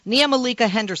Nia Malika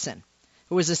Henderson,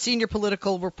 who is a senior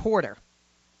political reporter,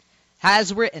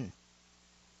 has written,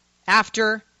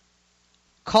 after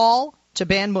call to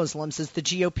ban Muslims, is the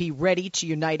GOP ready to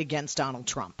unite against Donald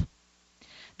Trump?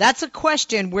 That's a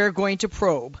question we're going to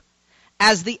probe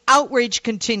as the outrage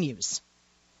continues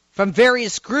from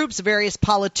various groups, various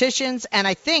politicians, and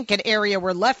I think an area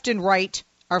where left and right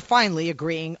are finally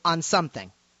agreeing on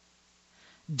something.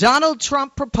 Donald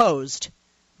Trump proposed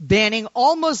banning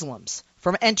all Muslims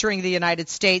from entering the United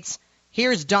States.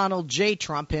 Here's Donald J.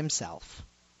 Trump himself.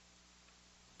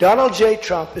 Donald J.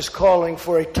 Trump is calling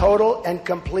for a total and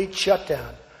complete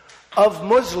shutdown of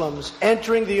Muslims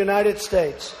entering the United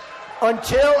States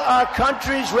until our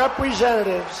country's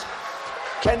representatives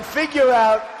can figure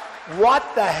out what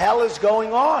the hell is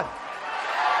going on.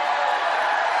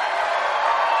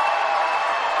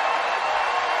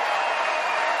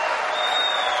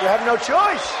 We have no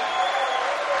choice.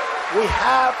 We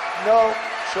have no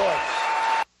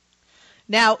choice.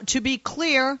 Now, to be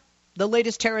clear, the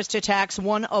latest terrorist attacks,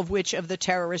 one of which of the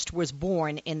terrorists was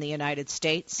born in the United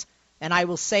States, and I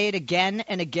will say it again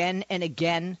and again and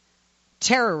again,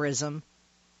 terrorism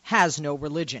has no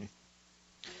religion.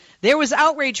 There was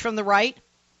outrage from the right,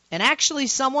 and actually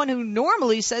someone who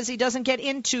normally says he doesn't get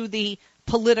into the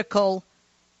political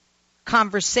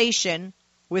conversation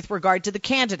with regard to the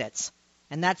candidates,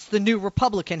 and that's the new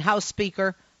Republican House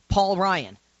Speaker, Paul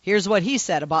Ryan. Here's what he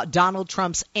said about Donald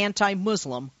Trump's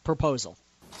anti-Muslim proposal.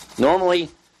 Normally,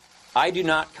 I do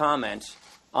not comment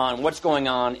on what's going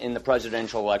on in the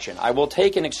presidential election. I will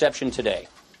take an exception today.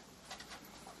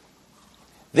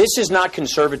 This is not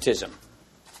conservatism.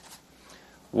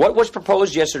 What was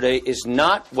proposed yesterday is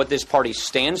not what this party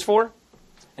stands for,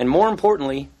 and more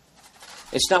importantly,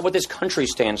 it's not what this country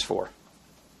stands for.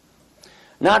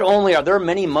 Not only are there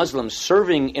many Muslims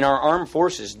serving in our armed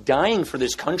forces, dying for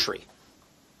this country,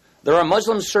 there are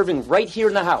Muslims serving right here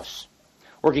in the House,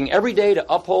 working every day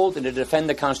to uphold and to defend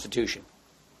the Constitution.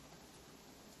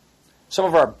 Some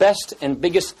of our best and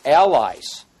biggest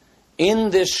allies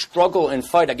in this struggle and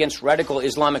fight against radical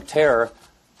Islamic terror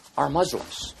are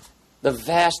Muslims. The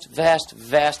vast, vast,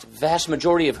 vast, vast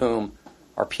majority of whom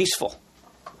are peaceful,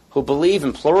 who believe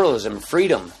in pluralism,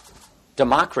 freedom,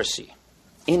 democracy,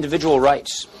 individual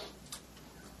rights.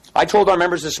 I told our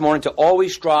members this morning to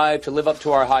always strive to live up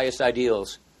to our highest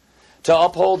ideals, to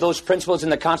uphold those principles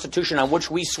in the Constitution on which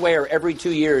we swear every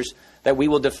 2 years that we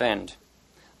will defend.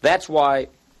 That's why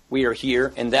we are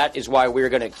here, and that is why we are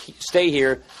going to stay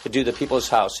here to do the people's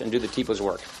house and do the people's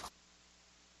work.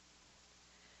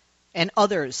 And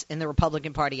others in the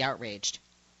Republican Party outraged.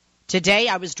 Today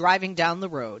I was driving down the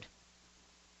road,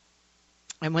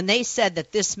 and when they said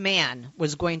that this man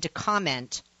was going to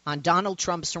comment on Donald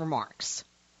Trump's remarks,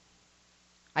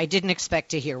 I didn't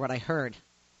expect to hear what I heard.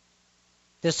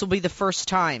 This will be the first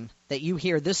time that you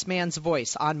hear this man's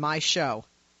voice on my show,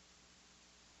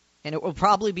 and it will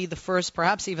probably be the first,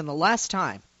 perhaps even the last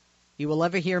time, you will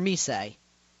ever hear me say,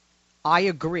 I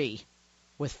agree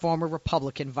with former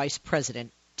Republican Vice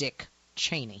President Dick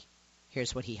Cheney.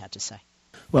 Here's what he had to say.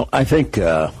 Well, I think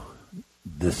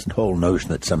this whole notion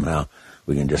that somehow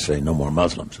we can just say no more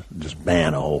Muslims, just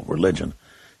ban a whole religion,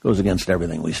 goes against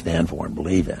everything we stand for and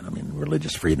believe in. I mean,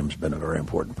 religious freedom's been a very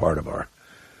important part of our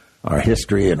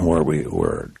history and where we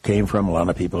came from. A lot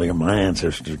of people here, my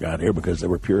ancestors got here because they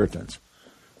were Puritans.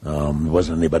 There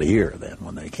wasn't anybody here then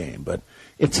when they came, but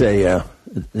it's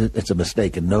a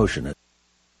mistaken notion.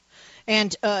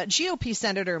 And GOP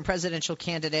senator and presidential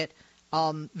candidate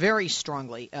very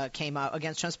strongly came out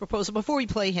against Trump's proposal. Before we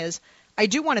play his, I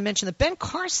do want to mention that Ben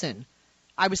Carson,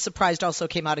 I was surprised, also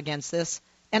came out against this.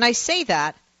 And I say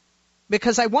that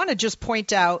because I want to just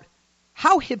point out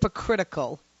how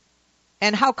hypocritical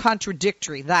and how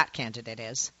contradictory that candidate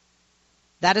is.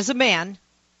 That is a man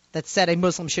that said a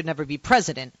Muslim should never be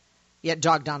president, yet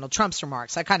dogged Donald Trump's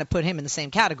remarks. I kind of put him in the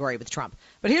same category with Trump.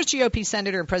 But here's GOP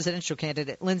senator and presidential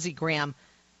candidate Lindsey Graham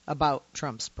about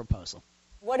Trump's proposal.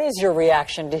 What is your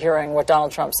reaction to hearing what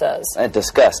Donald Trump says?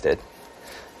 Disgusted.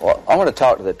 Well, I want to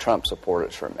talk to the Trump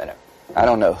supporters for a minute. I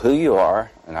don't know who you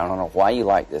are, and I don't know why you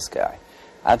like this guy.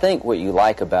 I think what you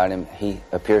like about him, he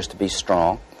appears to be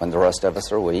strong when the rest of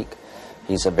us are weak.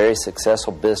 He's a very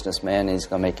successful businessman, and he's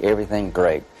going to make everything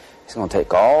great. He's going to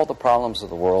take all the problems of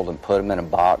the world and put them in a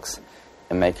box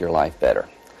and make your life better.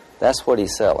 That's what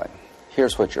he's selling.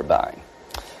 Here's what you're buying.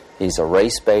 He's a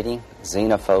race-baiting,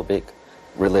 xenophobic,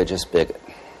 religious bigot.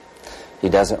 He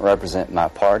doesn't represent my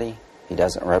party. He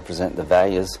doesn't represent the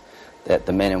values that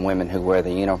the men and women who wear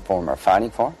the uniform are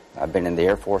fighting for. I've been in the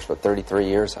Air Force for 33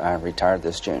 years. I retired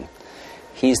this June.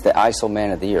 He's the ISIL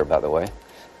Man of the Year, by the way.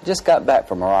 Just got back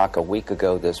from Iraq a week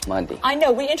ago this Monday. I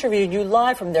know. We interviewed you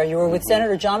live from there. You were with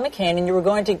Senator John McCain, and you were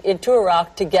going into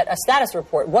Iraq to get a status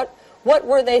report. What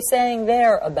were they saying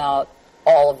there about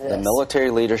all of this? The military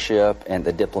leadership and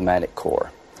the diplomatic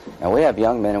corps. Now, we have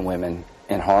young men and women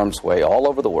in harm's way all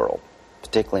over the world,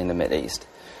 particularly in the Mideast.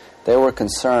 They were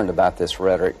concerned about this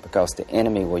rhetoric because the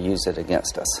enemy will use it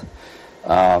against us.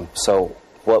 So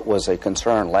what was a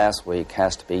concern last week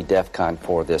has to be DEFCON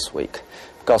 4 this week.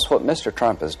 Because what Mr.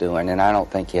 Trump is doing, and I don't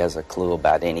think he has a clue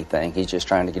about anything, he's just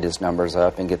trying to get his numbers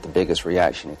up and get the biggest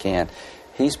reaction he can.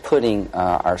 He's putting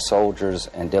our soldiers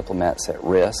and diplomats at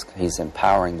risk. He's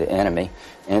empowering the enemy.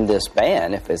 And this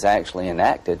ban, if it's actually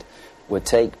enacted, would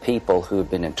take people who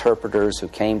have been interpreters, who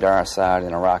came to our side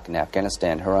in Iraq and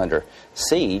Afghanistan, who are under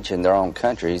siege in their own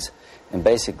countries, and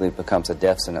basically becomes a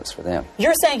death sentence for them.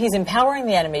 You're saying he's empowering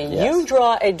the enemy. Yes. You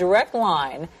draw a direct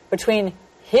line between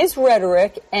his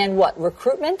rhetoric and what,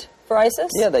 recruitment for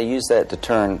ISIS? Yeah, they use that to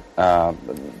turn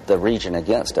the region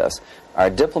against us. Our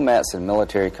diplomats and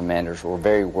military commanders were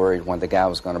very worried when the guy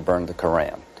was going to burn the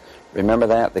Koran. Remember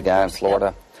that, the guy in Florida?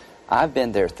 Yep. I've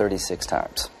been there 36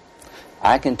 times.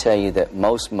 I can tell you that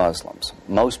most Muslims,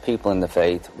 most people in the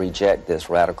faith, reject this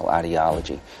radical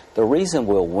ideology. The reason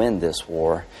we'll win this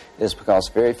war is because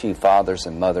very few fathers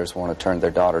and mothers want to turn their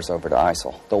daughters over to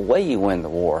ISIL. The way you win the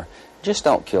war, just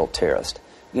don't kill terrorists.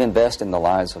 You invest in the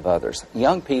lives of others.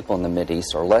 Young people in the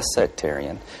Mideast are less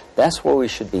sectarian. That's where we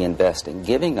should be investing.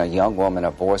 Giving a young woman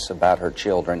a voice about her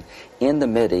children in the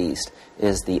Mideast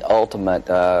is the ultimate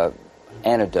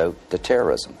antidote to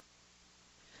terrorism.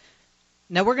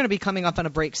 Now, we're going to be coming up on a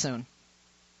break soon.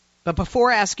 But before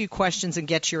I ask you questions and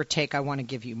get your take, I want to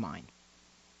give you mine.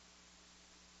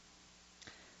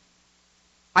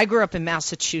 I grew up in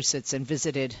Massachusetts and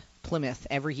visited Plymouth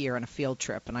every year on a field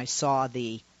trip, and I saw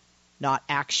the not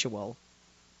actual,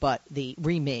 but the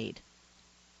remade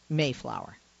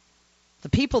Mayflower. The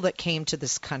people that came to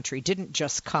this country didn't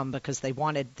just come because they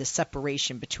wanted the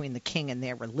separation between the king and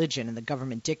their religion and the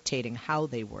government dictating how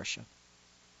they worship.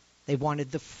 They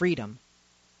wanted the freedom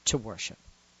to worship.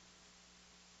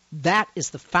 That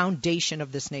is the foundation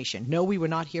of this nation. No, we were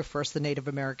not here first. The Native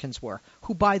Americans were,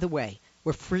 who, by the way,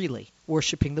 were freely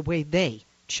worshiping the way they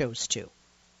chose to.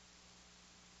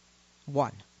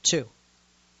 1, 2.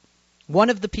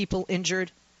 One of the people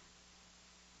injured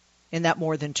in that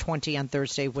more than 20 on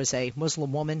Thursday was a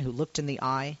Muslim woman who looked in the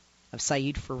eye of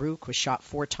Saeed Farouk, was shot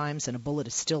 4 times, and a bullet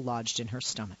is still lodged in her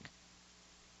stomach.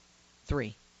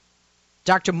 3.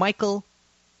 Dr. Michael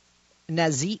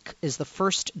Nazik is the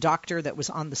first doctor that was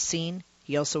on the scene.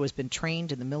 He also has been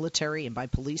trained in the military and by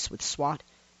police with SWAT.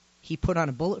 He put on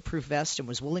a bulletproof vest and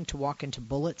was willing to walk into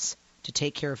bullets to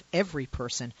take care of every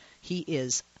person. He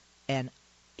is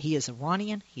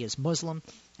Iranian, he is Muslim,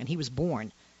 and he was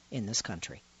born in this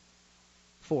country.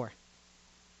 4.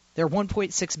 There are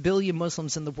 1.6 billion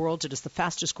Muslims in the world. It is the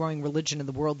fastest growing religion in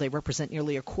the world. They represent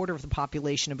nearly a quarter of the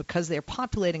population, and because they are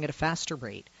populating at a faster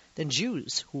rate than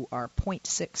Jews, who are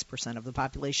 0.6% of the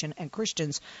population, and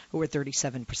Christians, who are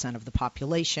 37% of the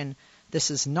population,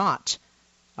 this is not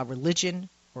a religion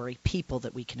or a people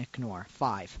that we can ignore.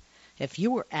 5. If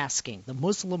you were asking the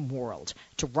Muslim world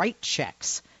to write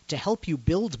checks to help you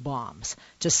build bombs,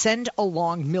 to send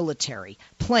along military,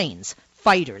 planes,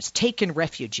 fighters, take in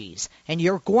refugees, and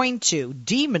you're going to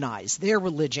demonize their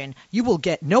religion, you will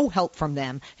get no help from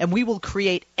them, and we will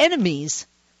create enemies,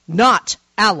 not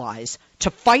allies, to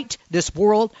fight this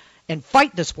world and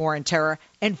fight this war on terror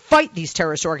and fight these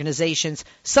terrorist organizations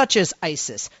such as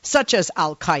ISIS, such as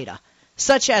Al-Qaeda,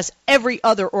 such as every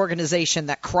other organization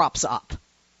that crops up.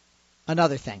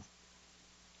 Another thing.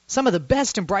 Some of the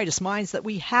best and brightest minds that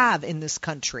we have in this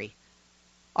country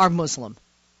are Muslim.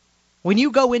 When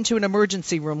you go into an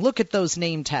emergency room, look at those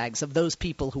name tags of those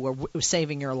people who are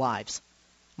saving your lives.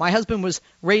 My husband was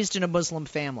raised in a Muslim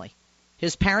family.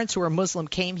 His parents, who are Muslim,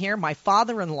 came here. My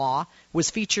father-in-law was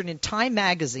featured in Time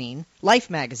Magazine, Life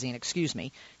Magazine,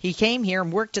 He came here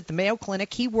and worked at the Mayo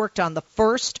Clinic. He worked on the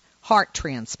first heart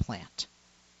transplant.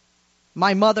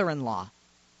 My mother-in-law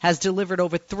has delivered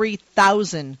over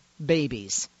 3,000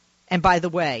 babies. And by the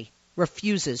way,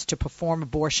 refuses to perform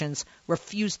abortions,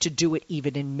 refused to do it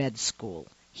even in med school,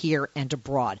 here and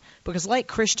abroad. Because like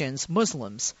Christians,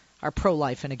 Muslims are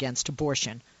pro-life and against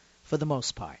abortion for the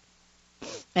most part.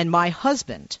 And my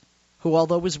husband, who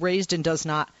although was raised and does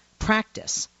not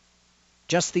practice,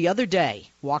 just the other day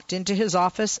walked into his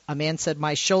office. A man said,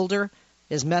 "My shoulder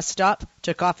is messed up,"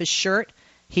 took off his shirt.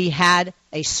 He had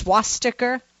a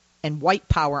swastika and white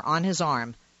power on his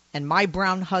arm, and my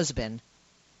brown husband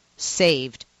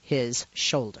saved his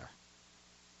shoulder.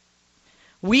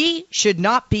 We should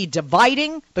not be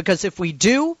dividing, because if we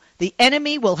do, the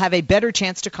enemy will have a better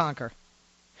chance to conquer.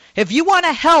 If you want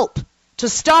to help to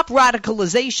stop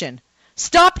radicalization,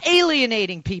 stop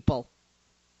alienating people,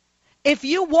 if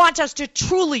you want us to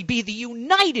truly be the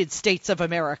United States of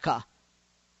America,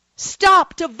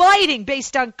 stop dividing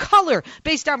based on color,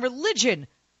 based on religion,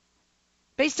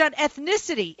 based on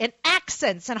ethnicity and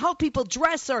accents and how people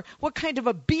dress or what kind of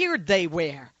a beard they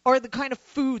wear or the kind of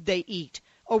food they eat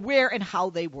or where and how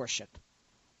they worship.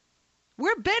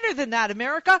 We're better than that,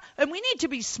 America, and we need to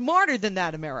be smarter than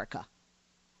that, America.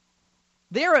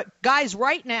 There are guys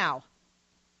right now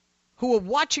who are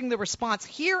watching the response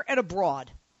here and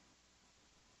abroad.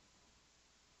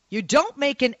 You don't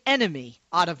make an enemy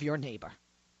out of your neighbor.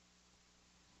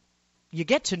 You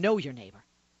get to know your neighbor.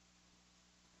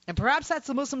 And perhaps that's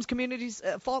the Muslim community's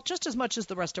fault just as much as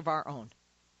the rest of our own.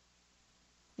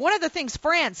 One of the things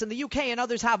France and the UK and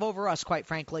others have over us, quite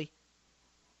frankly,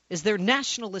 is their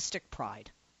nationalistic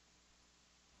pride.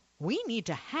 We need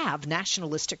to have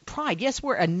nationalistic pride. Yes,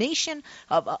 we're a nation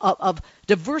of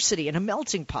diversity and a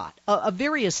melting pot of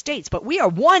various states, but we are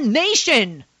one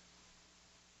nation.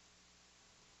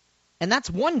 And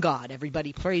that's one God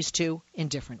everybody prays to in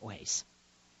different ways,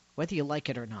 whether you like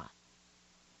it or not.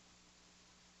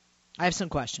 I have some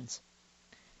questions.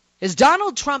 Is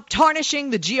Donald Trump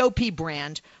tarnishing the GOP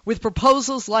brand with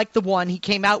proposals like the one he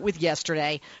came out with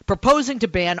yesterday, proposing to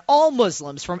ban all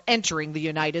Muslims from entering the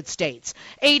United States?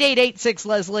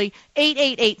 888-6-LESLIE,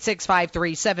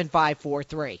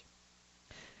 888-653-7543.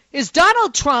 Is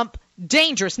Donald Trump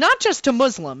dangerous, not just to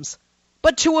Muslims,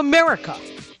 but to America?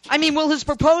 I mean, will his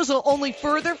proposal only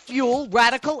further fuel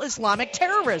radical Islamic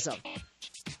terrorism?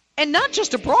 And not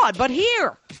just abroad, but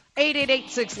here.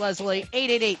 888-6-LESLIE,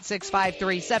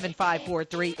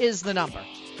 888-653-7543 is the number.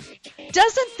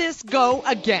 Doesn't this go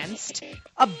against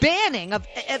a banning of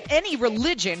any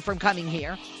religion from coming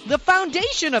here, the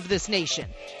foundation of this nation?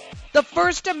 The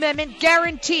First Amendment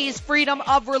guarantees freedom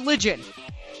of religion.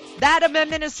 That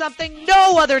amendment is something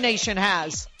no other nation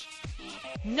has.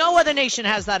 No other nation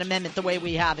has that amendment the way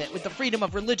we have it, with the freedom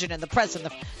of religion and the press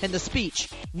and the speech.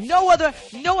 No other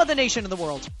nation in the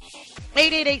world.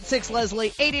 888-6-LESLIE,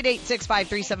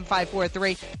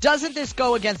 888-653-7543. Doesn't this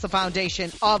go against the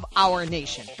foundation of our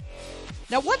nation?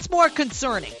 Now, what's more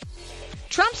concerning?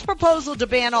 Trump's proposal to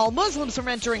ban all Muslims from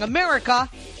entering America,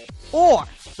 or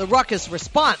the ruckus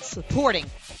response supporting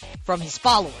from his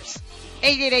followers?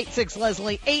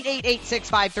 888-6-LESLIE,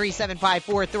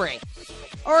 888-653-7543.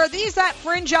 Or are these that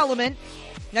fringe element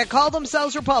that call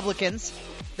themselves Republicans,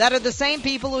 that are the same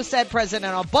people who said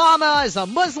President Obama is a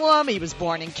Muslim, he was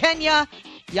born in Kenya,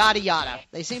 yada yada?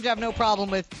 They seem to have no problem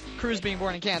with Cruz being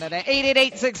born in Canada.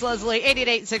 888-6-LESLIE,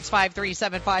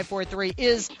 888-653-7543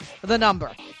 is the number.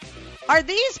 Are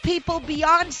these people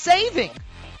beyond saving,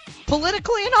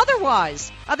 politically and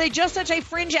otherwise? Are they just such a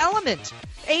fringe element?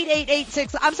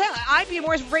 888-6. I'm saying I'd be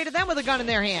more afraid of them with a gun in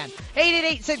their hand.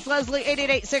 888-6-LESLIE,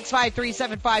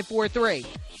 888-653-7543.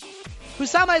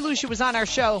 Hussam Ilusha was on our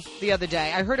show the other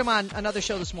day. I heard him on another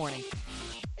show this morning.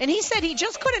 And he said he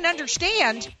just couldn't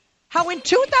understand how in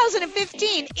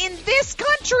 2015, in this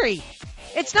country,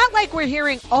 it's not like we're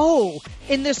hearing,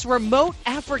 in this remote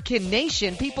African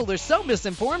nation, people are so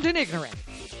misinformed and ignorant.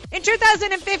 In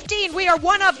 2015, we are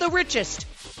one of the richest,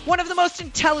 one of the most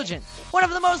intelligent, one of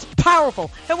the most powerful,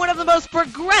 and one of the most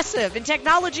progressive in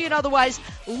technology and otherwise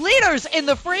leaders in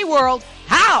the free world.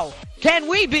 How can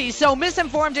we be so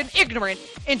misinformed and ignorant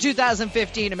in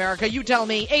 2015, America? You tell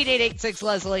me.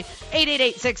 888-6-LESLIE,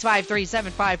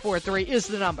 888-653-7543 is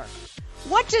the number.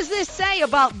 What does this say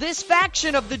about this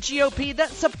faction of the GOP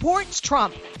that supports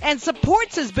Trump and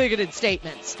supports his bigoted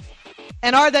statements?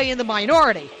 And are they in the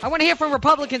minority? I want to hear from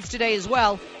Republicans today as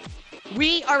well.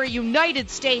 We are a United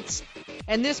States,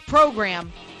 and this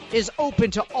program is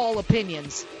open to all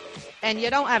opinions. And you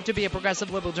don't have to be a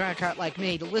progressive liberal Democrat like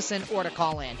me to listen or to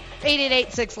call in.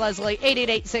 888-6-LESLIE,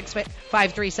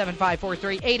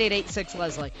 888-653-7543,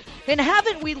 888-6-LESLIE. And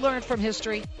haven't we learned from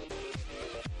history?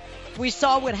 We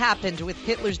saw what happened with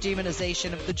Hitler's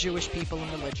demonization of the Jewish people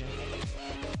and religion.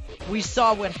 We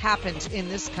saw what happened in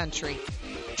this country.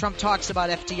 Trump talks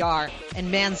about FDR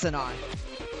and Manzanar.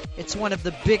 It's one of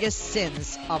the biggest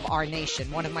sins of our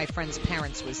nation. One of my friend's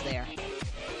parents was there,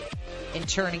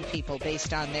 interning people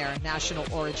based on their national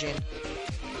origin,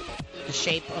 the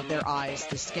shape of their eyes,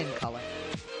 the skin color.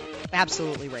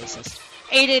 Absolutely racist.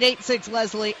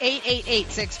 888-6-LESLIE,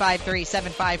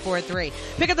 888-653-7543.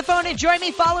 Pick up the phone and join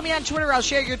me. Follow me on Twitter. I'll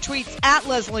share your tweets at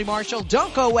Leslie Marshall.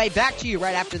 Don't go away. Back to you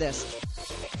right after this.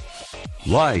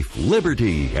 Life,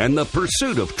 liberty, and the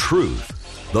pursuit of truth.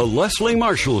 The Leslie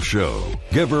Marshall Show.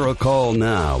 Give her a call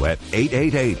now at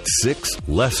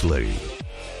 888-6-LESLIE.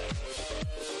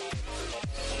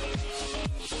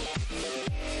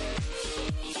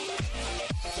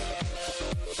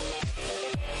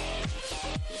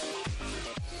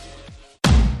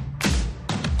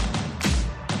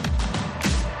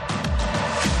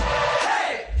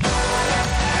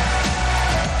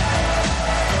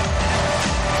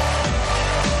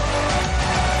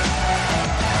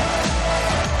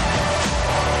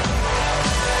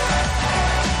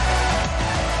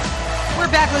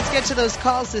 Get to those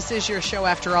calls. This is your show,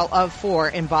 after all, of for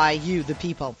and by you, the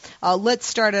people. Let's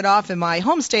start it off in my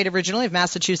home state originally of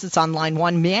Massachusetts on line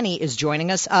 1. Manny is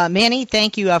joining us. Manny,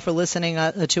 thank you for listening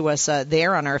to us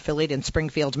there on our affiliate in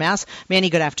Springfield, Mass. Manny,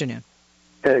 good afternoon.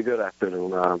 Hey, good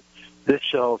afternoon. This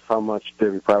shows how much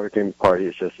the Republican Party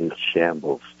is just in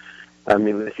shambles. I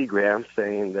mean, Lindsey Graham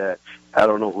saying that I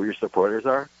don't know who your supporters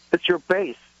are. It's your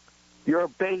base. Your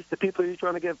base, the people you're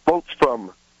trying to get votes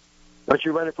from. Aren't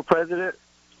you running for president?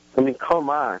 I mean, come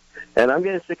on. And I'm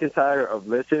getting sick and tired of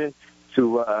listening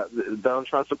to Donald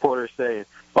Trump supporters saying,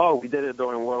 oh, we did it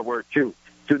during World War II.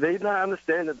 Do they not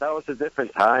understand that was a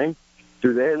different time?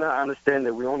 Do they not understand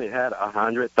that we only had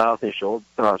 100,000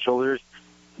 soldiers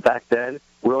back then?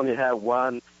 We only had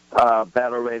one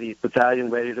battle-ready battalion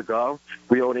ready to go.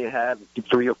 We only had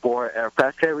 3 or 4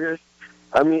 aircraft carriers.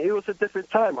 I mean, it was a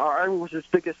different time. Our army was as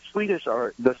big as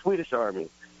the Swedish army.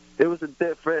 It was a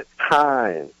different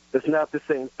time. It's not the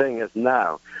same thing as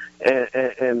now.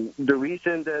 And the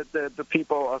reason that the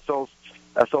people are so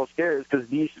scared is because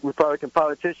these Republican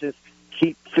politicians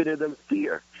keep feeding them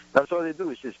fear. That's all they do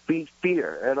is just feed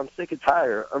fear. And I'm sick and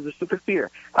tired of the stupid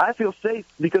fear. I feel safe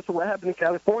because of what happened in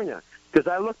California. Because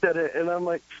I looked at it and I'm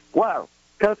like, wow,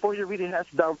 California really has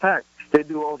it down packed. They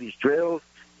do all these drills,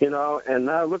 and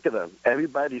now look at them.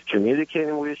 Everybody's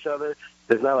communicating with each other.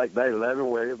 It's not like 9/11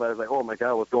 where everybody's like, oh, my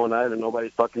God, what's going on? And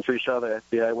nobody's talking to each other.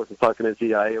 FBI wasn't talking to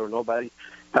CIA or nobody.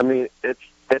 I mean, it's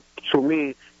for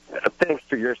me, thanks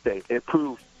to your state, it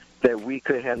proves that we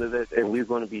could handle this and we're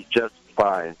going to be just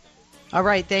fine. All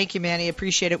right. Thank you, Manny.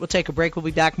 Appreciate it. We'll take a break. We'll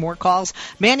be back. More calls.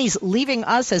 Manny's leaving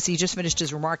us as he just finished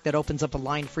his remark. That opens up a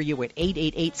line for you at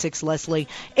 888-6-LESLIE,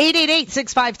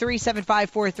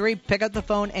 888-653-7543. Pick up the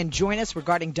phone and join us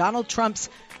regarding Donald Trump's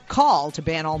call to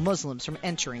ban all Muslims from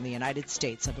entering the United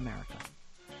States of America.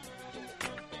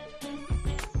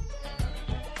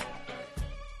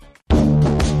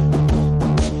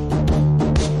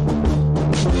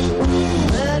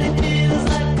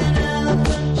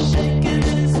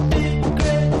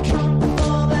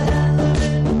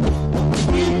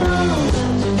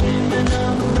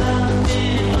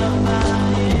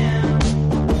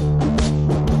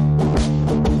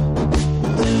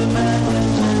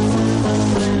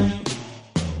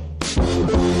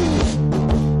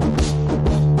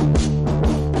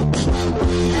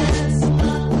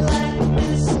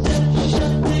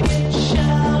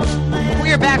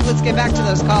 Let's get back to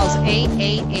those calls.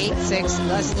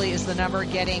 888-6-LESLIE is the number.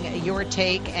 Getting your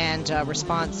take and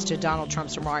response to Donald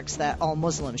Trump's remarks that all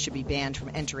Muslims should be banned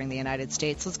from entering the United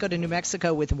States. Let's go to New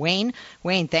Mexico with Wayne.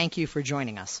 Wayne, thank you for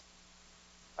joining us.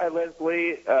 Hi,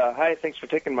 Leslie. Hi, thanks for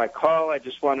taking my call. I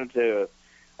just wanted to,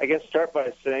 start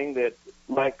by saying that,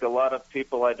 like a lot of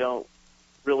people, I don't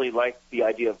really like the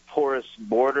idea of porous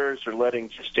borders or letting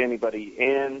just anybody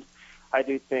in. I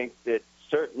do think that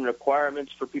certain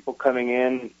requirements for people coming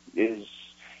in is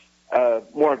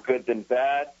more good than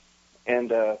bad.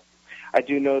 And I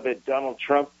do know that Donald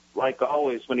Trump, like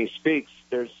always, when he speaks,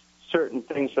 there's certain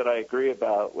things that I agree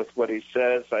about with what he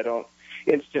says. I don't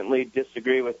instantly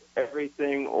disagree with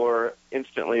everything or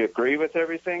instantly agree with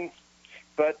everything.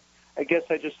 But I guess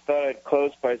I just thought I'd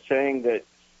close by saying that,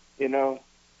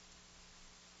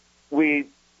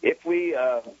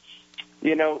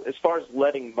 as far as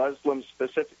letting Muslims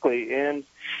specifically in,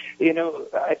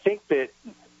 I think that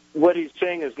what he's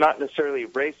saying is not necessarily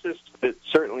racist, but it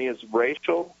certainly is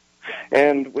racial.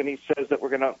 And when he says that we're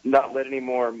going to not let any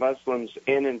more Muslims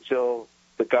in until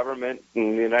the government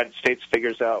in the United States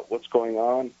figures out what's going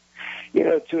on,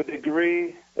 to a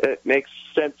degree, it makes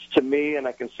sense to me, and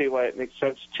I can see why it makes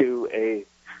sense to a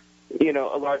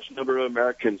large number of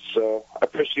Americans. So I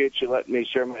appreciate you letting me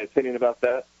share my opinion about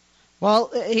that.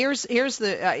 Well, here's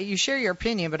the you share your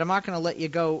opinion, but I'm not going to let you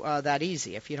go that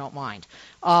easy, if you don't mind.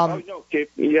 No,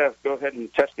 yeah, go ahead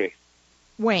and test me.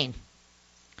 Wayne,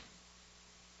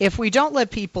 if we don't let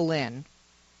people in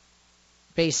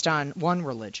based on one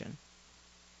religion,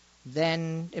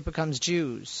 then it becomes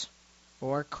Jews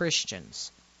or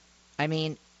Christians. I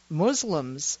mean,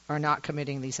 Muslims are not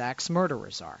committing these acts,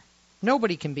 murderers are.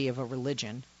 Nobody can be of a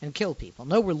religion and kill people.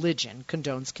 No religion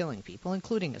condones killing people,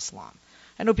 including Islam.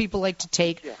 I know people like to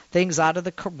take things out of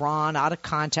the Quran, out of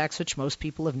context, which most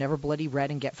people have never bloody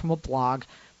read and get from a blog.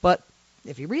 But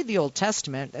if you read the Old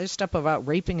Testament, there's stuff about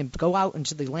raping and go out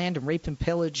into the land and rape and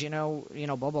pillage,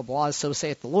 blah, blah, blah, so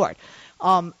saith the Lord.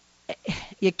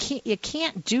 You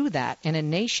can't do that in a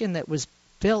nation that was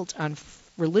built on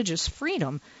religious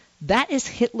freedom. That is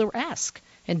Hitler-esque.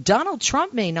 And Donald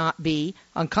Trump may not be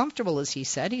uncomfortable, as he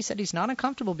said. He said he's not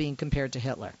uncomfortable being compared to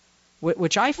Hitler,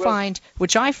 which I find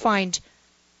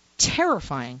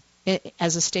terrifying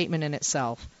as a statement in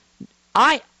itself.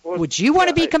 Would you want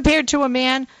to be compared to a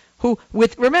man who,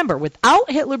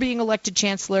 without Hitler being elected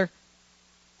chancellor,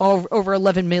 over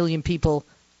 11 million people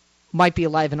might be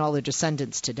alive and all their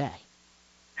descendants today?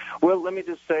 Well, let me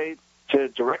just say, to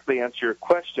directly answer your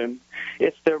question,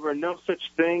 if there were no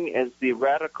such thing as the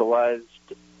radicalized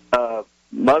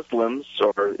Muslims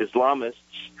or Islamists,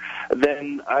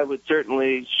 then I would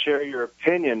certainly share your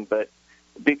opinion, but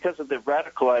because of the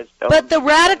radicalized But the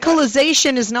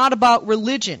radicalization is not about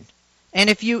religion. And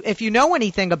if you know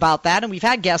anything about that, and we've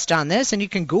had guests on this, and you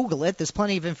can Google it, there's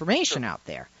plenty of information out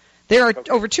there. There are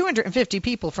over 250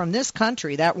 people from this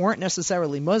country that weren't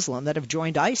necessarily Muslim that have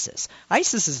joined ISIS.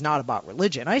 ISIS is not about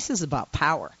religion. ISIS is about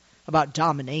power, about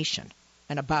domination,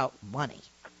 and about money.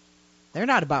 They're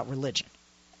not about religion.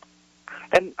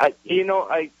 And, I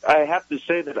have to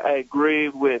say that I agree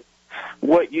with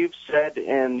what you've said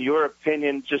and your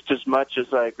opinion just as much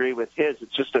as I agree with his.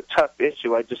 It's just a tough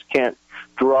issue. I just can't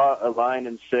draw a line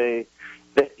and say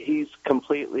that he's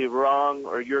completely wrong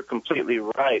or you're completely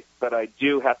right. But I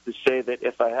do have to say that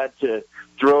if I had to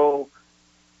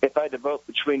vote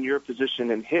between your position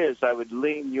and his, I would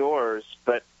lean yours.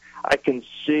 But I can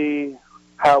see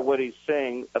how what he's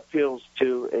saying appeals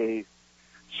to a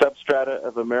substrata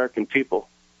of American people.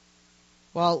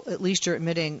 Well, at least you're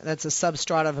admitting that's a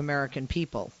substrata of American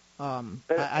people.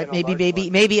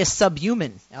 Maybe a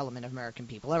subhuman element of American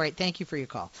people. All right, thank you for your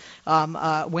call,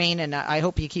 Wayne, and I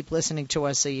hope you keep listening to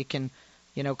us so you can,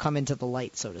 come into the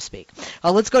light, so to speak.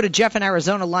 Let's go to Jeff in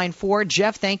Arizona, line 4.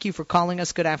 Jeff, thank you for calling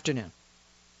us. Good afternoon.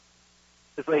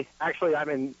 Actually, I'm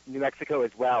in New Mexico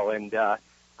as well, and I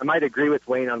might agree with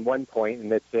Wayne on one point,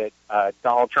 and that's that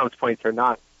Donald Trump's points are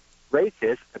not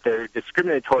racist, but they're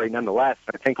discriminatory nonetheless.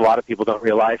 I think a lot of people don't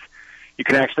realize you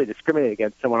can actually discriminate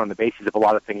against someone on the basis of a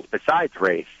lot of things besides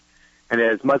race. And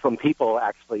as Muslim people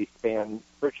actually span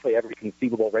virtually every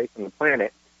conceivable race on the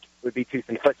planet, it would be too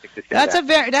simplistic to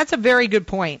say That's a very good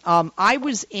point. I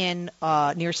was in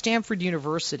near Stanford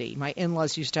University. My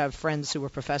in-laws used to have friends who were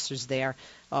professors there.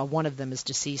 One of them is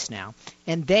deceased now.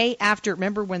 And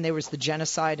remember when there was the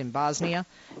genocide in Bosnia?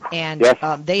 And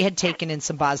they had taken in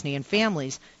some Bosnian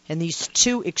families. And these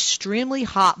two extremely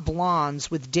hot blondes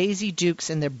with Daisy Dukes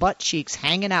and their butt cheeks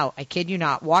hanging out, I kid you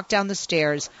not, walked down the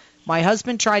stairs. My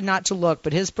husband tried not to look,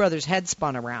 but his brother's head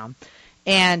spun around.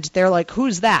 And they're like,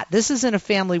 who's that? This isn't a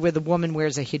family where the woman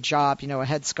wears a hijab, a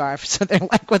headscarf. So they're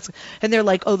like, and they're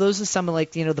like, oh, those are some of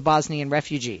the Bosnian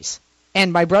refugees.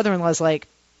 And my brother-in-law's like,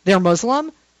 they're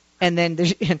Muslim? And then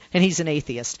and he's an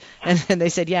atheist. And they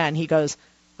said, yeah. And he goes,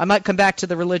 I might come back to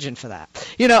the religion for that.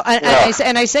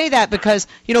 And I say that because,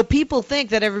 people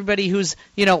think that everybody who's,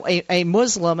 a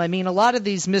Muslim, I mean, a lot of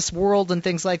these Miss World and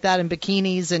things like that in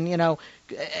bikinis and,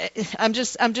 I'm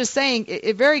just saying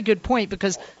a very good point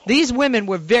because these women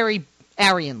were very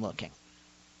Aryan looking.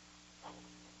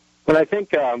 But I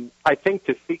think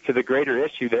to speak to the greater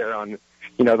issue there on,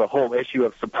 the whole issue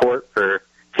of support for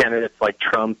candidates like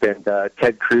Trump and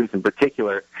Ted Cruz in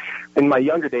particular, in my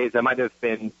younger days, I might have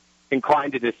been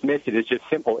inclined to dismiss it as just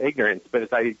simple ignorance. But as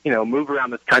I, move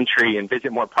around this country and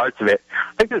visit more parts of it,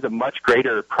 I think there's a much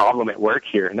greater problem at work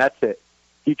here, and that's that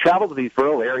you travel to these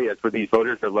rural areas where these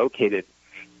voters are located.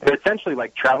 They're essentially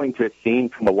like traveling to a scene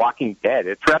from The Walking Dead.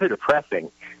 It's rather depressing.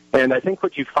 And I think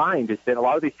what you find is that a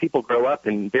lot of these people grow up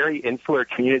in very insular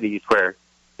communities where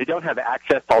they don't have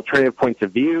access to alternative points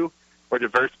of view or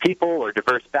diverse people or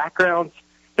diverse backgrounds.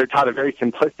 They're taught a very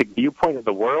simplistic viewpoint of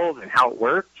the world and how it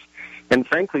works. And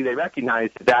frankly, they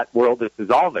recognize that world is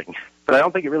dissolving. But I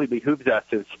don't think it really behooves us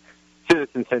as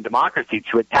citizens in a democracy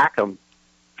to attack them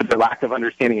for their lack of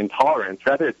understanding and tolerance.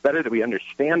 Rather, it's better that we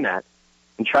understand that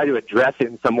and try to address it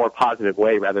in some more positive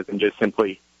way rather than just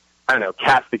simply,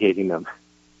 castigating them.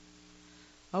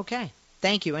 Okay.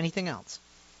 Thank you. Anything else?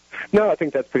 No, I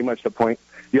think that's pretty much the point.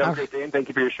 You have a great day, and thank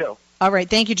you for your show. All right.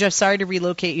 Thank you, Jeff. Sorry to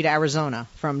relocate you to Arizona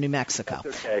from New Mexico.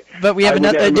 That's okay. But we have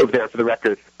another move there for the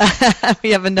record.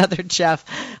 We have another Jeff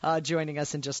joining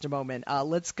us in just a moment.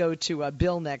 Let's go to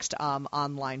Bill next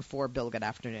on line 4. Bill, good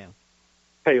afternoon.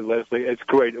 Hey, Leslie, it's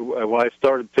great. When I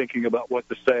started thinking about what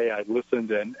to say, I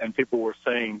listened, and people were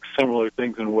saying similar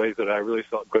things in ways that I really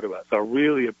felt good about. So I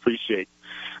really appreciate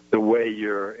the way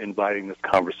you're inviting this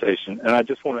conversation. And I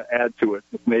just want to add to it,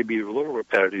 maybe a little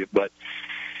repetitive, but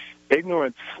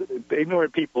ignorant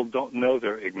people don't know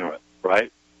they're ignorant,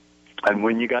 right? And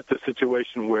when you got the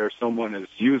situation where someone is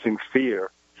using fear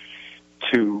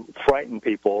to frighten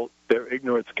people, their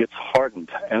ignorance gets hardened.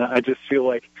 And I just feel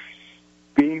like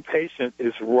being patient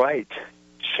is right.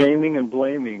 Shaming and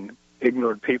blaming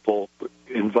ignorant people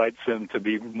invites them to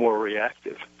be more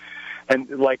reactive. And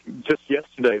like just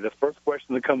yesterday, the first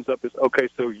question that comes up is, okay,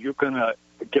 so you're going to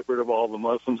get rid of all the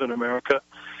Muslims in America?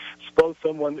 Suppose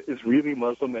someone is really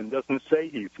Muslim and doesn't say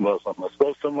he's Muslim.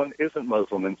 Suppose someone isn't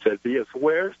Muslim and says he is.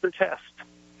 Where's the test?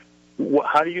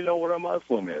 How do you know what a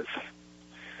Muslim is?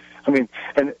 I mean,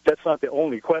 and that's not the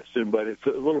only question, but it's a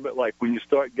little bit like when you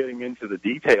start getting into the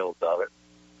details of it.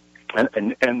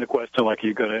 And the question, like,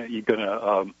 you're gonna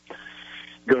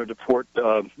deport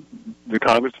the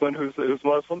congressman who's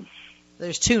Muslim?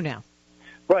 There's two now.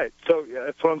 Right. So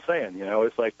that's what I'm saying. You know,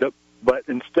 it's like but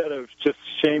instead of just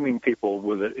shaming people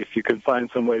with it, if you can find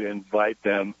some way to invite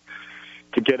them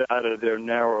to get out of their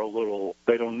narrow little,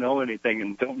 they don't know anything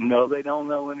and don't know they don't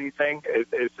know anything,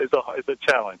 it's a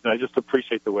challenge. And I just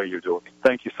appreciate the way you're doing it.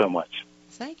 Thank you so much.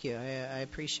 Thank you. I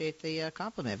appreciate the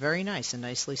compliment. Very nice and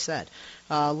nicely said.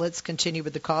 Let's continue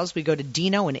with the calls. We go to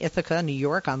Dino in Ithaca, New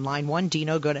York, on line 1.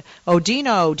 Dino,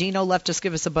 Dino left us.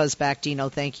 Give us a buzz back. Dino,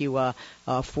 thank you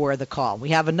for the call. We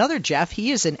have another Jeff.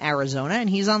 He is in Arizona, and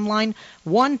he's on line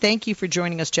 1. Thank you for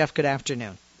joining us, Jeff. Good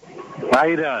afternoon. How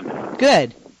you doing?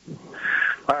 Good.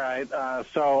 All right.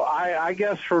 So I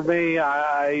guess for me,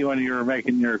 when you were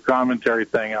making your commentary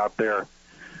thing out there,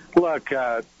 look,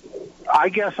 I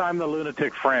guess I'm the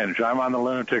lunatic fringe. I'm on the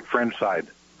lunatic fringe side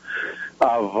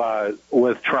of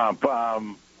with Trump.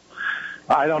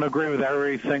 I don't agree with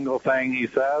every single thing he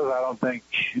says. I don't think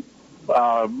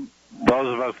those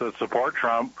of us that support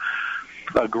Trump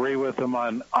agree with him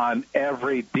on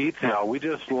every detail. We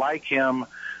just like him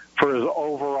for his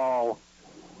overall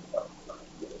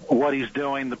what he's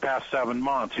doing the past 7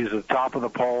 months. He's at the top of the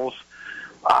polls.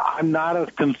 I'm not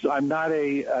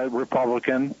a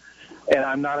Republican, and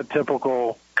I'm not a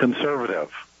typical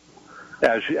conservative,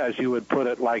 as you would put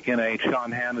it, like in a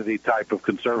Sean Hannity type of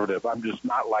conservative. I'm just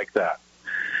not like that.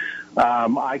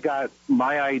 I got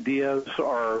my ideas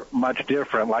are much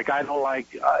different. Like I don't like.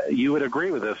 You would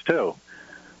agree with this too.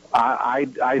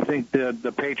 I think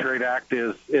the Patriot Act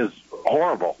is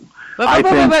horrible.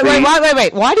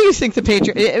 Wait. Why do you think the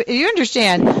Patriot? You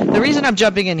understand the reason I'm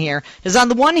jumping in here is on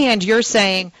the one hand you're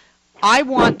saying I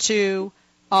want to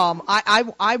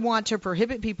I want to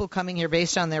prohibit people coming here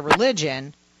based on their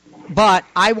religion, but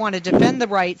I want to defend the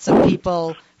rights of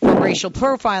people from racial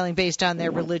profiling based on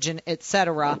their religion,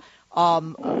 etc.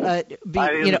 I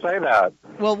didn't say that.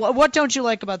 Well, what don't you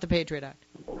like about the Patriot Act?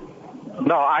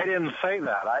 No, I didn't say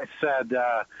that. I said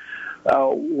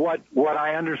what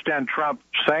I understand Trump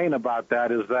saying about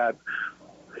that is that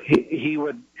he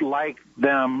would like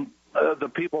them, the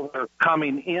people that are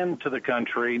coming into the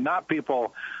country, not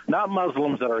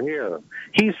Muslims that are here.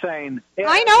 He's saying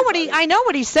I know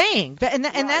what he's saying, and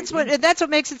that's what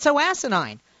makes it so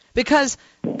asinine. Because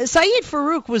Saeed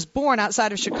Farouk was born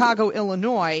outside of Chicago,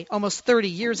 Illinois, almost 30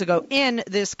 years ago in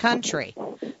this country.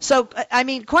 So, I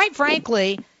mean, quite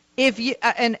frankly, if you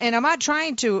and I'm not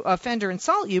trying to offend or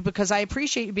insult you because I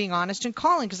appreciate you being honest and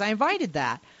calling because I invited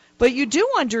that. But you do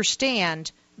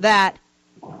understand that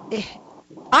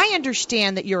I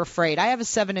understand that you're afraid. I have a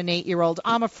 7 and 8-year-old.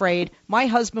 I'm afraid. My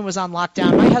husband was on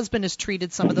lockdown. My husband has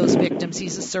treated some of those victims.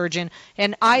 He's a surgeon.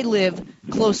 And I live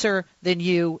closer than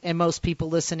you and most people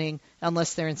listening,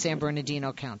 unless they're in San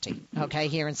Bernardino County, okay,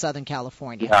 here in Southern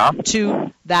California,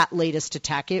 to that latest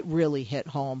attack. It really hit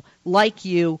home. Like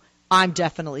you, I'm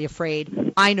definitely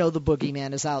afraid. I know the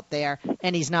boogeyman is out there,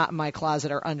 and he's not in my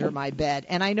closet or under my bed.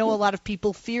 And I know a lot of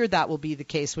people fear that will be the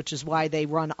case, which is why they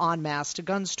run en masse to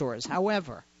gun stores.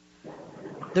 However,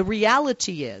 the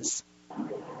reality is,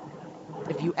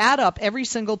 if you add up every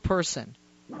single person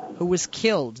who was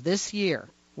killed this year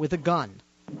with a gun,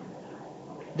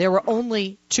 there were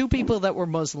only 2 people that were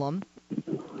Muslim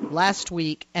last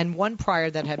week and 1 prior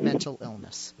that had mental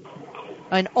illness.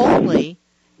 And only...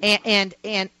 And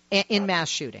in mass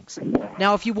shootings.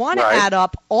 Now, if you want to add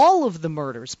up all of the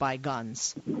murders by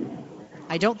guns,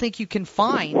 I don't think you can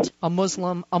find a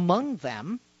Muslim among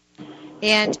them.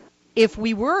 And if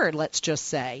we were, let's just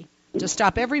say, to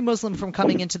stop every Muslim from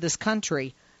coming into this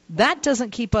country, that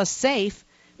doesn't keep us safe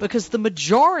because the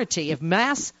majority of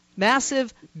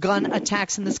massive gun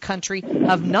attacks in this country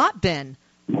have not been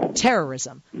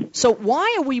terrorism. So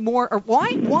why are we more, or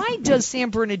why does San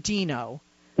Bernardino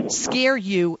scare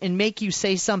you and make you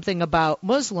say something about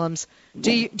Muslims?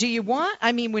 Do you want,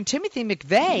 I mean, when Timothy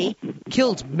McVeigh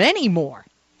killed many more,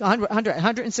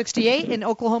 168 in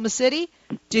Oklahoma City,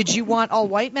 did you want all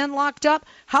white men locked up?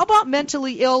 How about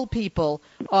mentally ill people?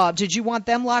 Did you want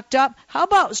them locked up? How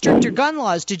about stricter gun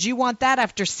laws? Did you want that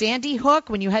after Sandy Hook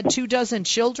when you had 24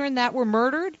 children that were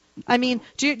murdered? I mean,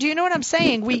 do you know what I'm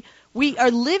saying? We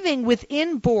are living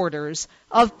within borders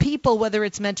of people, whether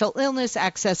it's mental illness,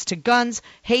 access to guns,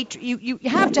 hatred. You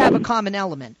have to have a common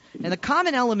element. And the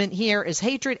common element here is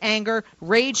hatred, anger,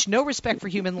 rage, no respect for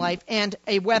human life, and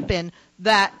a weapon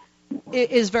that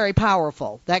is very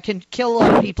powerful, that can kill a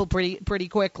lot of people pretty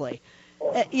quickly.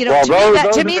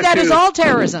 To me, that is all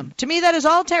terrorism. To me, that is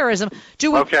all terrorism.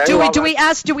 Do we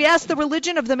ask the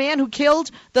religion of the man who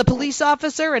killed the police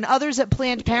officer and others at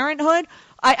Planned Parenthood?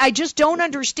 I just don't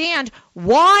understand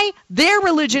why their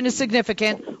religion is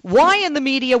significant. Why in the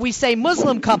media we say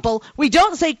Muslim couple, we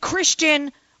don't say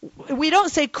Christian. We don't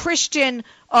say Christian,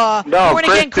 born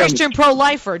again Christian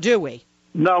pro-lifer, do we?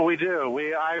 No, we do.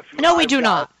 We do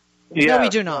not. Yes, no, we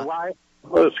do not.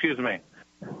 Excuse me.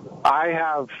 I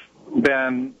have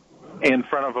been in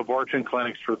front of abortion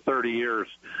clinics for 30 years.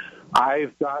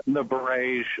 I've gotten the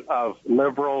barrage of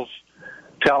liberals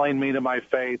telling me to my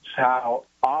face how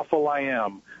awful I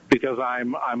am because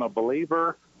I'm a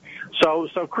believer. So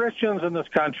Christians in this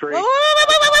country. Wait,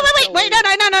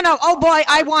 no. Oh boy,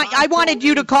 I wanted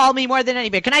you to call me more than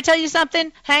anybody. Can I tell you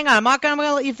something? Hang on, I'm going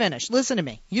to let you finish. Listen to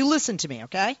me. You listen to me,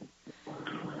 okay?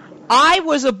 I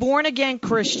was a born-again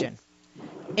Christian.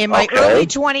 In my early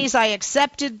 20s, I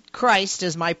accepted Christ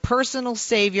as my personal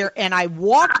Savior, and I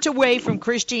walked away from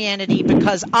Christianity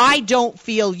because I don't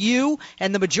feel you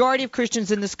and the majority of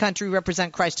Christians in this country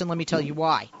represent Christ, and let me tell you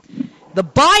why. The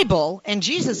Bible and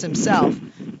Jesus himself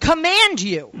command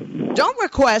you, don't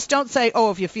request, don't say,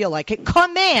 if you feel like it,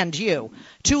 command you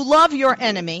to love your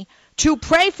enemy, to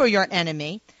pray for your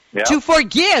enemy, to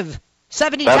forgive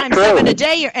 70 times 7 a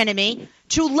day your enemy,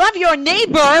 to love your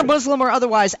neighbor, Muslim or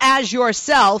otherwise, as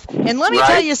yourself. And let me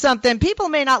tell you something. People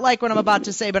may not like what I'm about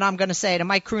to say, but I'm going to say it, and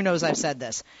my crew knows I've said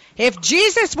this. If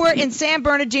Jesus were in San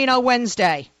Bernardino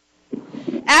Wednesday,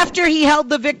 after he held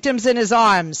the victims in his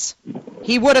arms,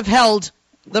 he would have held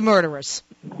the murderers.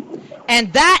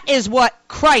 And that is what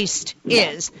Christ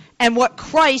is, and what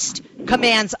Christ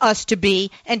commands us to be,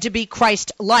 and to be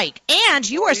Christ-like. And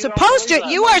you are supposed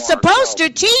to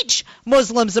teach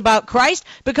Muslims about Christ,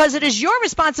 because it is your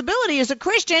responsibility as a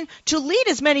Christian to lead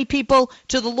as many people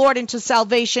to the Lord and to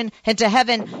salvation and to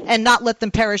heaven, and not let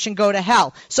them perish and go to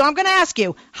hell. So I'm going to ask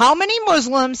you, how many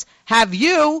Muslims have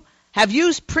you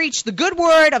preached the good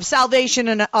word of salvation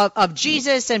and of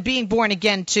Jesus and being born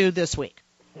again to this week?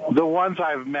 The ones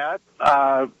I've met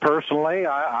personally,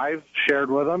 I've shared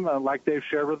with them like they've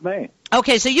shared with me.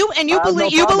 Okay, so you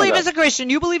believe as a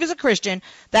Christian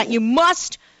that you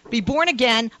must be born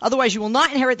again, otherwise you will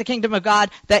not inherit the kingdom of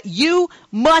God. That you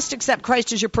must accept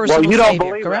Christ as your personal Savior. Well, you don't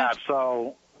believe correct? that,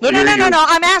 so no.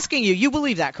 I'm asking you. You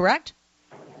believe that, correct?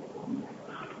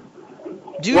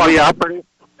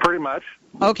 Pretty much.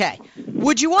 Okay.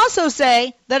 Would you also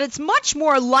say that it's much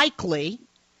more likely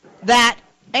that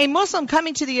a Muslim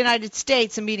coming to the United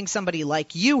States and meeting somebody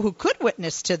like you who could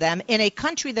witness to them in a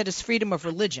country that is freedom of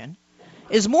religion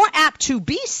is more apt to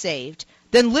be saved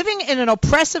than living in an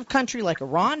oppressive country like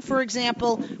Iran, for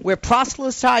example, where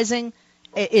proselytizing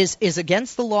is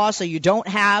against the law, so you don't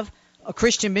have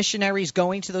Christian missionaries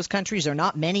going to those countries. There are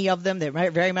not many of them. They're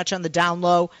very much on the down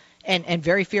low and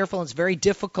very fearful. It's very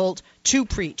difficult to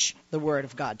preach the word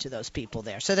of God to those people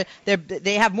there. So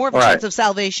they have more of a chance of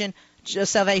salvation.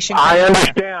 I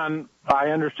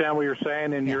understand what you're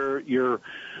saying, and you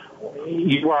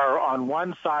are on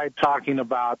one side talking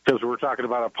about, because we're talking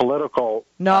about a political.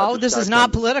 No, this is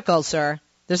not political, sir.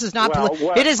 This is not.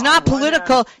 It is not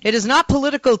political. It is not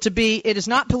political to be. It is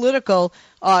not political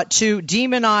to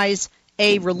demonize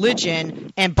a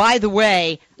religion. And by the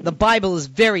way, the Bible is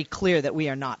very clear that we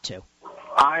are not to.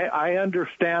 I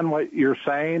understand what you're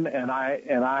saying, and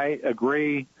I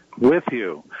agree with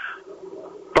you.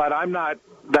 But I'm not.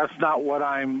 That's not what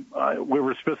I'm. We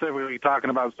were specifically talking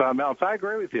about something else. I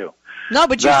agree with you. No,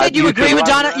 but you said you agree with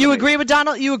Donald. You agree with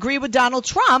Donald. You agree with Donald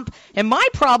Trump. And my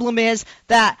problem is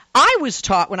that I was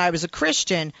taught when I was a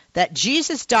Christian that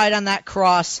Jesus died on that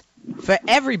cross for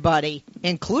everybody,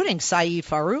 including Saeed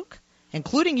Farouk,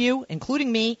 including you, including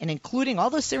me, and including all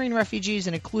those Syrian refugees,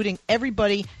 and including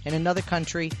everybody in another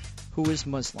country who is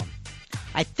Muslim.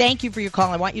 I thank you for your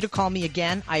call. I want you to call me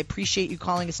again. I appreciate you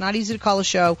calling. It's not easy to call a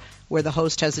show where the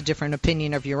host has a different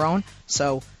opinion of your own.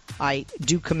 So I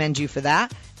do commend you for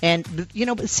that. And,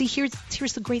 but see, here's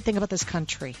the great thing about this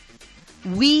country.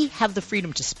 We have the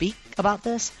freedom to speak about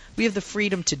this. We have the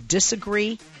freedom to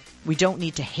disagree. We don't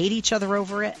need to hate each other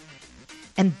over it.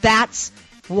 And that's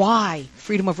why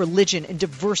freedom of religion and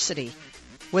diversity,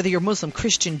 whether you're Muslim,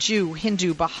 Christian, Jew,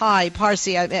 Hindu, Baha'i,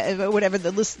 Parsi, whatever,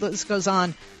 the list goes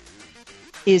on,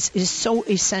 is so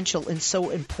essential and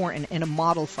so important and a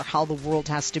model for how the world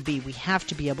has to be. We have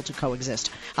to be able to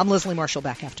coexist. I'm Leslie Marshall,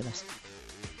 back after this.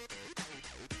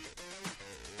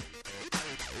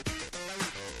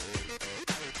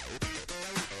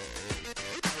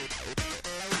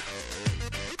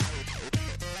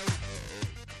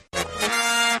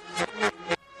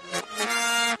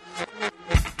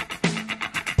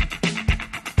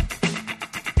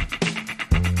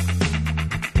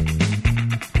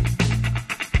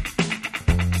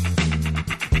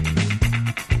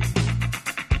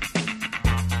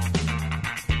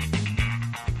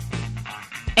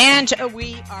 And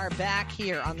we are back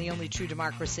here on the only true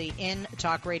democracy in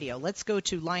talk radio. Let's go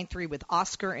to line 3 with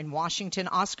Oscar in Washington.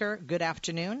 Oscar, good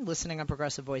afternoon. Listening on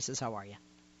Progressive Voices. How are you?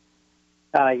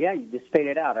 Yeah, you just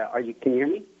faded out. Can you hear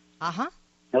me? Uh-huh.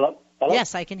 Hello?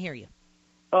 Yes, I can hear you.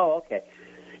 Oh, okay.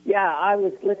 Yeah, I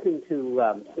was listening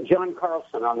to John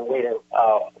Carlson on the way to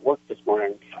work this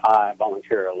morning. I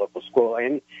volunteer at a local school,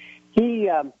 and he's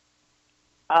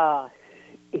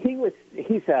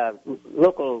a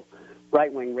local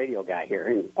right-wing radio guy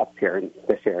up here in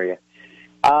this area.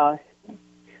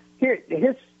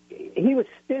 He was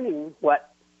spinning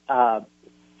what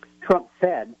Trump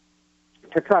said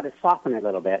to try to soften it a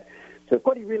little bit. So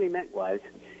what he really meant was,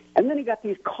 and then he got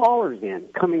these callers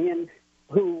coming in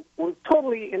who were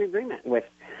totally in agreement with,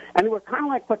 and they were kind of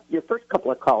like what your first couple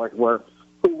of callers were,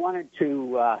 who wanted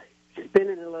to spin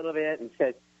it a little bit and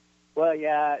said, well,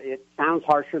 yeah, it sounds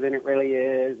harsher than it really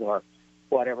is, or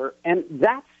whatever. And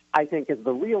that's, I think, is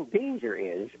the real danger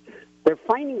is they're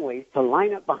finding ways to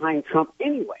line up behind Trump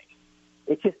anyway.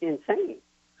 It's just insane.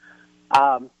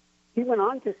 He went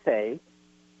on to say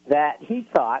that he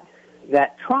thought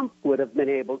that Trump would have been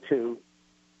able to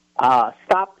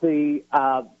stop the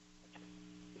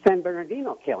San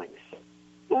Bernardino killings.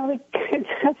 Well,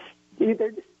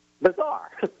 they're just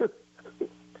bizarre.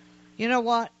 You know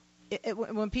what?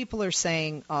 When people are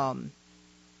saying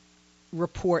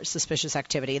report suspicious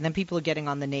activity, and then people are getting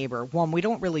on the neighbor, one, we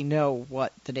don't really know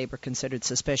what the neighbor considered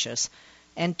suspicious,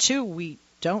 and two, we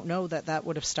don't know that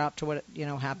would have stopped what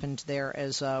happened there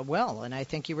as well. And I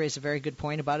think you raised a very good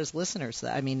point about his listeners,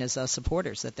 his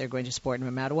supporters, that they're going to support him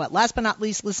no matter what. Last but not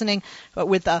least, listening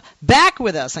with back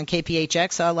with us on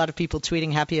KPHX, a lot of people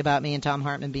tweeting happy about me and Tom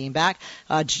Hartman being back.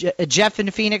 Jeff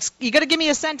in Phoenix, you got to give me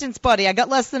a sentence, buddy. I got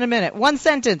less than a minute. One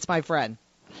sentence, my friend.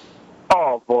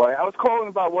 Oh, boy. I was calling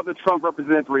about whether Trump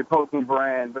represents the Republican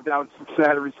brand, but then I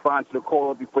had a response to the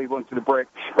call before he went to the break.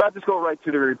 But I'll just go right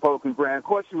to the Republican brand. Of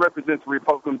course, he represents the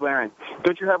Republican brand.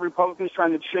 Don't you have Republicans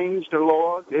trying to change the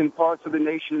laws in parts of the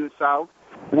nation in the South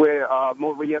where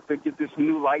you have to get this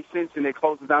new license and they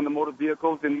close down the motor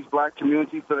vehicles in these black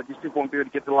communities so that these people won't be able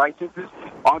to get the licenses?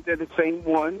 Aren't they the same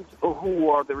ones who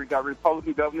are the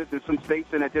Republican governors in some states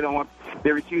and that they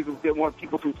want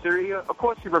people from Syria? Of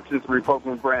course he represents the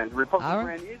Republican brand. The Republican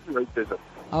brand is racism.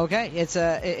 Okay, it's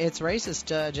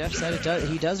racist. Jeff said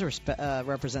he does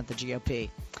represent the GOP.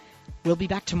 We'll be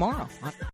back tomorrow.